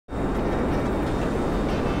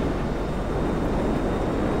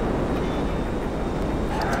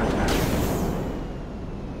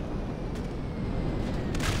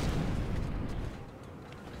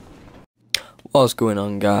What's going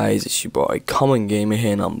on, guys? It's your boy Common Gamer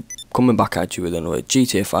here, and I'm coming back at you with another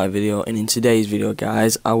GTA 5 video. And in today's video,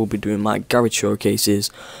 guys, I will be doing my garage showcases.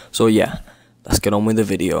 So yeah, let's get on with the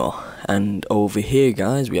video. And over here,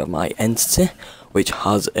 guys, we have my entity, which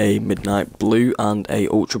has a midnight blue and a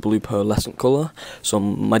ultra blue pearlescent colour,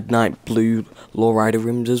 some midnight blue lowrider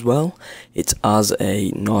rims as well. It has a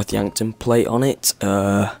North Yankton plate on it,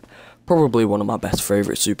 probably one of my best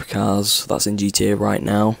favourite supercars that's in GTA right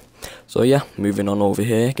now. So yeah, moving on over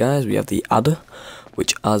here, guys, we have the Adder,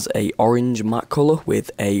 which has a orange matte colour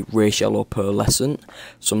with a race yellow pearlescent,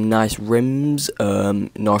 some nice rims,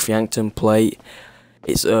 North Yankton plate.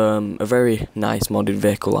 It's a very nice modded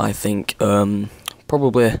vehicle, I think.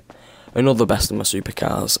 Probably another best of my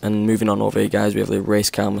supercars. And moving on over here, guys, we have the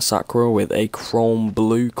race car Massacre with a chrome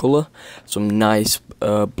blue colour, some nice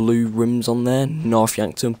blue rims on there, North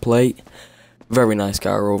Yankton plate. Very nice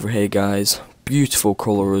car over here, guys. Beautiful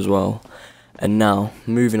colour as well. And now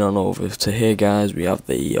moving on over to here, guys, we have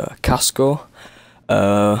the Casco,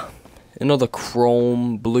 another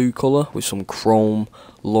chrome blue colour with some chrome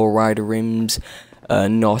lowrider rims,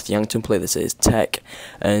 North Yankton plate that says Tech.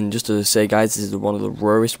 And just to say, guys, this is one of the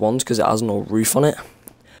rarest ones because it has no roof on it.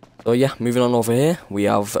 So yeah, moving on over here, we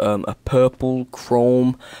have a purple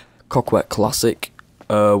chrome Cockwet Classic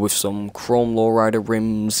with some chrome lowrider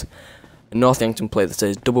rims, a North Yankton plate that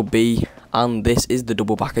says Double B, and this is the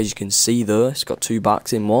double back, as you can see there. It's got two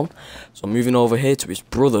backs in one. So moving over here to its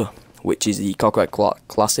brother, which is the Cockwet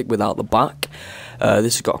Classic without the back.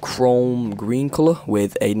 This has got a chrome green colour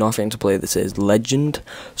with a North Yankton plate that says Legend,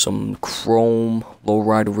 some chrome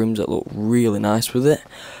lowrider rims that look really nice with it.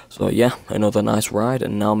 So yeah, another nice ride.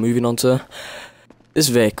 And now moving on to this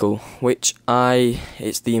vehicle, which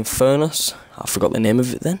it's the Infernus. I forgot the name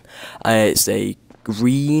of it then. It's a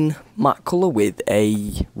green matte colour with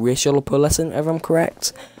a race yellow pearlescent, if I'm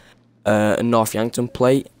correct. A North Yankton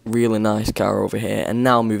plate, really nice car over here. And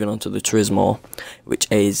now moving on to the Turismo, which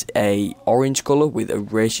is a orange colour with a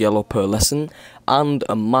race yellow pearlescent and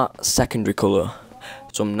a matte secondary colour.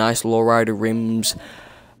 Some nice lowrider rims,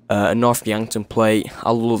 a North Yankton plate.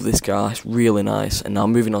 I love this car, it's really nice. And now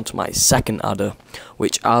moving on to my second Adder,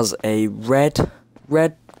 which has a red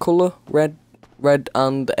colour, red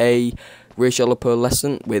and a race yellow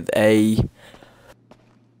pearlescent with a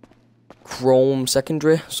chrome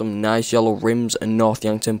secondary, some nice yellow rims, and North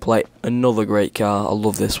Yankton plate. Another great car, I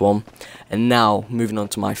love this one. And now moving on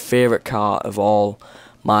to my favourite car of all,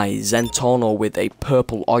 my Zentorno with a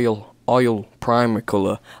purple oil primary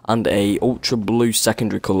colour and a ultra blue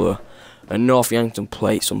secondary colour, a North Yankton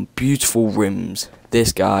plate, some beautiful rims.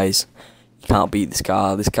 This, guys, you can't beat this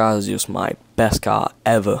car. This car is just my best car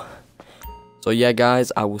ever. So yeah,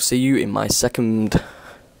 guys, I will see you in my second.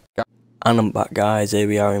 And I'm back, guys. Here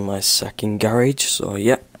we are in my second garage. So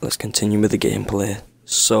yeah, let's continue with the gameplay.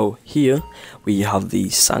 So here we have the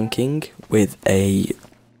Sand King with a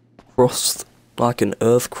crust, like an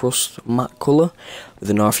earth crust matte colour,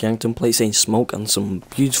 with a North Yankton plate saying Smoke and some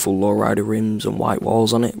beautiful lowrider rims and white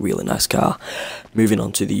walls on it. Really nice car. Moving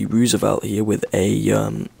on to the Roosevelt here with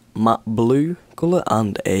a matte blue colour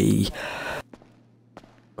and a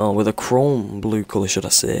with a chrome blue colour, should I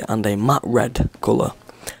say, and a matte red colour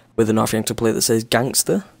with a North Yankton plate that says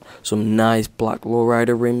Gangster. Some nice black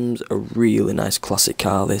lowrider rims, a really nice classic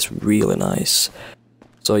car, this, really nice.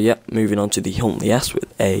 So yeah, moving on to the Huntley S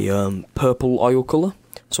with a purple oil colour,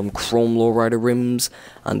 some chrome lowrider rims,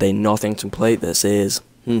 and a North Yankton plate that says,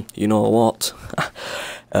 you know what,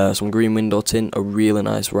 some green window tint, a really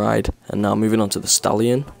nice ride. And now moving on to the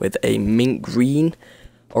Stallion with a mint green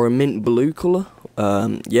or a mint blue colour.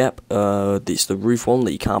 It's the roof one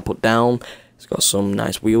that you can't put down. It's got some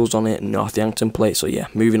nice wheels on it, North Yankton plate. So yeah,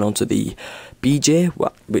 moving on to the BJ,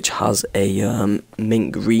 which has a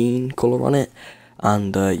mint green colour on it.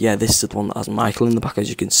 And yeah, this is the one that has Michael in the back, as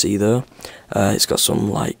you can see there. It's got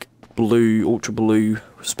some like blue, ultra blue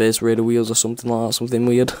Space Raider wheels or something like that, something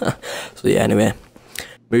weird. So yeah, anyway,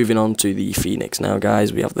 moving on to the Phoenix now,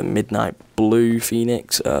 guys. We have the midnight blue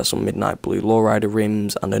Phoenix, some midnight blue lowrider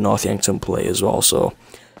rims, and a North Yankton plate as well. So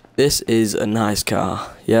this is a nice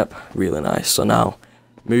car. Yep, really nice. So now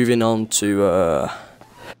moving on to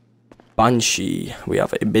Banshee, we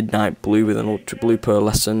have a midnight blue with an ultra blue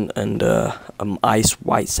pearlescent and an ice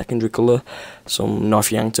white secondary colour, some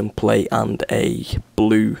North Yankton plate, and a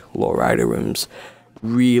blue lowrider rims.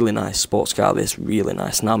 Really nice sports car, this, really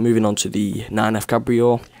nice. Now moving on to the 9F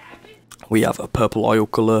Cabrio, we have a purple oil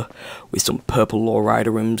colour with some purple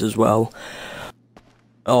lowrider rims as well.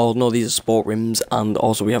 Oh no, these are sport rims, and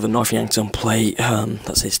also we have a North Yankton plate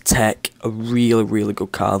that says Tech. A really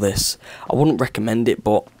good car, this. I wouldn't recommend it,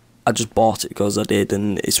 but I just bought it because I did,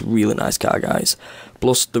 and it's a really nice car, guys.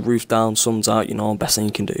 Plus the roof down, sun's out, you know, best thing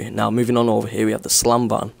you can do. Now moving on over here, we have the Slam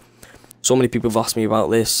Van. So many people have asked me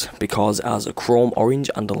about this because it has a chrome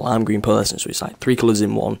orange and a lime green pearlescent, so it's like 3 colours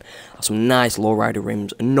in one. Has some nice lowrider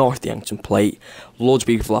rims, a Northampton plate. Loads of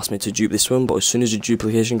people have asked me to dupe this one, but as soon as the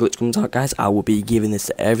duplication glitch comes out, guys, I will be giving this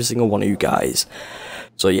to every single one of you guys.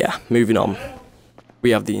 So yeah, moving on.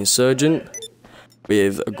 We have the Insurgent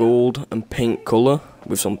with a gold and pink colour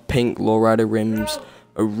with some pink lowrider rims,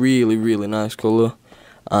 a really nice colour.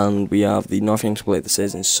 And we have the Northampton plate that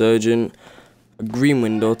says Insurgent, a green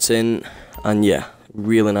window tint, and yeah,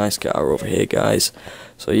 really nice car over here, guys.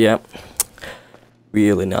 So yeah,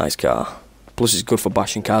 really nice car. Plus it's good for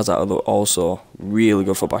bashing cars out of the, also really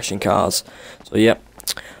good for bashing cars. So yeah,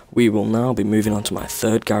 we will now be moving on to my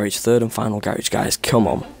third and final garage, guys. Come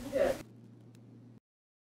on.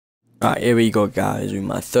 Right, here we go, guys, with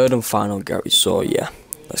my third and final garage. So yeah,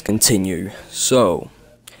 let's continue. So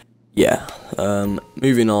yeah,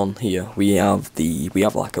 moving on here, we have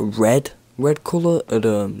like a red colour at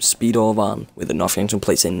speedo van with the Northampton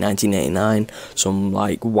plates in 1989. Some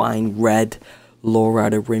like wine red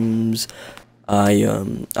lowrider rims.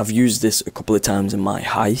 I've used this a couple of times in my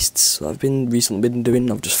heists I've recently been doing.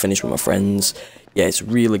 I've just finished with my friends. Yeah, it's a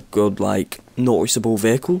really good, like, noticeable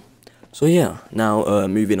vehicle. So yeah, now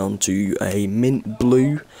moving on to a mint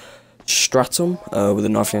blue Stratum with a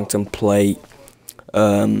Northampton plate.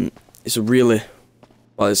 It's a really,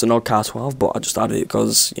 well, it's an odd car to have, but I just added it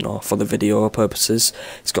because, you know, for the video purposes.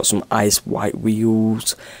 It's got some ice white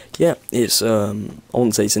wheels. Yeah, it's I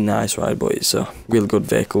wouldn't say it's a nice ride, but it's a really good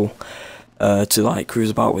vehicle to like cruise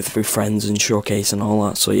about with friends and showcase and all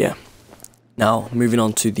that. So yeah. Now moving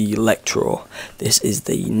on to the Electro. This is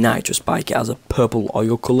the nitrous bike. It has a purple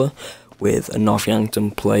oil colour with a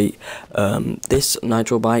Northampton plate. This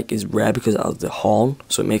nitro bike is rare because it has the horn,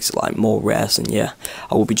 so it makes it like more rare. And yeah,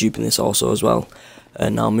 I will be duping this also as well.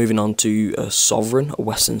 Now moving on to a Sovereign, a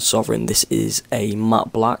Western Sovereign. This is a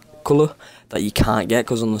matte black colour that you can't get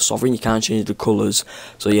because on the Sovereign you can't change the colours.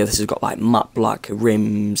 So yeah, this has got like matte black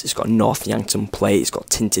rims, it's got Northampton plate, it's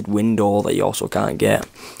got tinted window that you also can't get.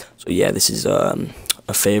 So yeah, this is a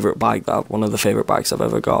favourite bike, one of the favourite bikes I've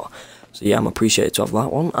ever got. So yeah, I'm appreciated to have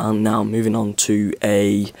that one. And now moving on to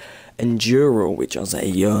a Enduro, which has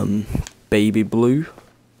a baby blue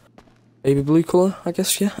colour, I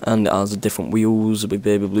guess, yeah, and it has different wheels with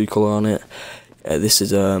baby blue colour on it. This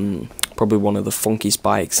is probably one of the funkiest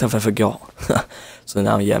bikes I've ever got. So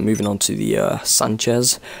now, yeah, moving on to the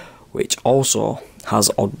Sanchez, which also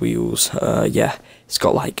has odd wheels. Yeah, it's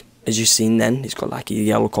got like, as you've seen then, it's got like a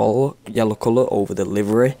yellow colour over the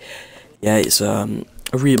livery. Yeah, it's a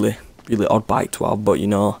really odd bike to have, but you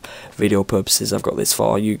know, video purposes, I've got this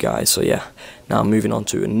for you guys. So yeah, now moving on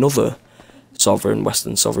to another Sovereign,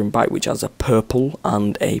 Western Sovereign bike, which has a purple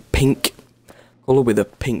and a pink colour with a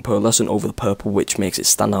pink pearlescent over the purple, which makes it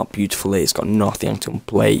stand out beautifully. It's got Northampton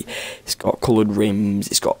plate, it's got coloured rims,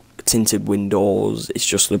 it's got tinted windows. It's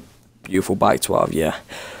just a beautiful bike to have, yeah.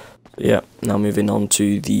 So yeah, now moving on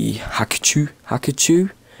to the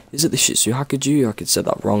Hakuchu. Is it the Shih Tzu Hakuchu? I could say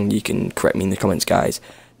that wrong, you can correct me in the comments, guys.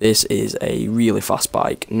 This is a really fast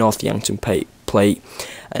bike, Northampton plate,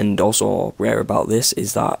 and also rare about this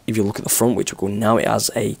is that if you look at the front, which we'll go now, it has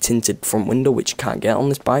a tinted front window, which you can't get on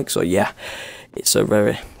this bike. So yeah, it's a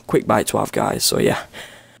very quick bike to have, guys. So yeah,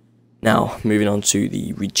 now moving on to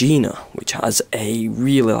the Regina, which has a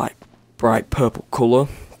really like bright purple colour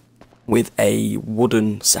with a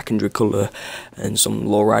wooden secondary colour and some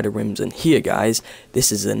lowrider rims. And here, guys,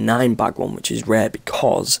 this is a 9-bag one, which is rare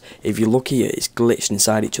because if you look here, it's glitched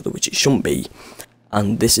inside each other, which it shouldn't be.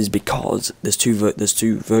 And this is because there's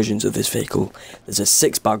two versions of this vehicle. There's a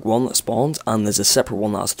 6-bag one that spawns, and there's a separate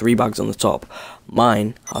one that has 3 bags on the top.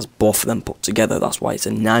 Mine has both of them put together. That's why it's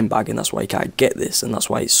a 9-bag, and that's why you can't get this, and that's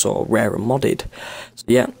why it's so rare and modded. So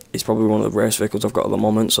yeah, it's probably one of the rarest vehicles I've got at the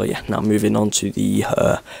moment. So yeah, now moving on to the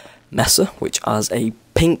Mesa, which has a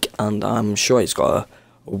pink, and I'm sure it's got a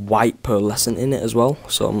white pearlescent in it as well.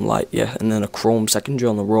 So I'm like, yeah, and then a chrome secondary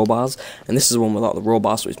on the roll bars, and this is the one without the roll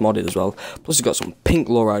bars, so it's modded as well. Plus it's got some pink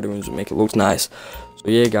lowrider rims that make it look nice. So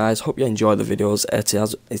yeah, guys, hope you enjoy the videos.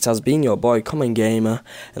 It has been your boy Common Gamer,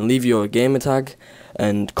 and leave your gamer tag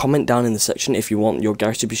and comment down in the section if you want your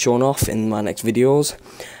garage to be shown off in my next videos.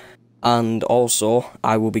 And also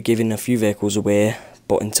I will be giving a few vehicles away,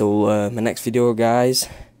 but until my next video, guys,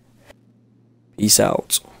 peace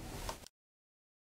out.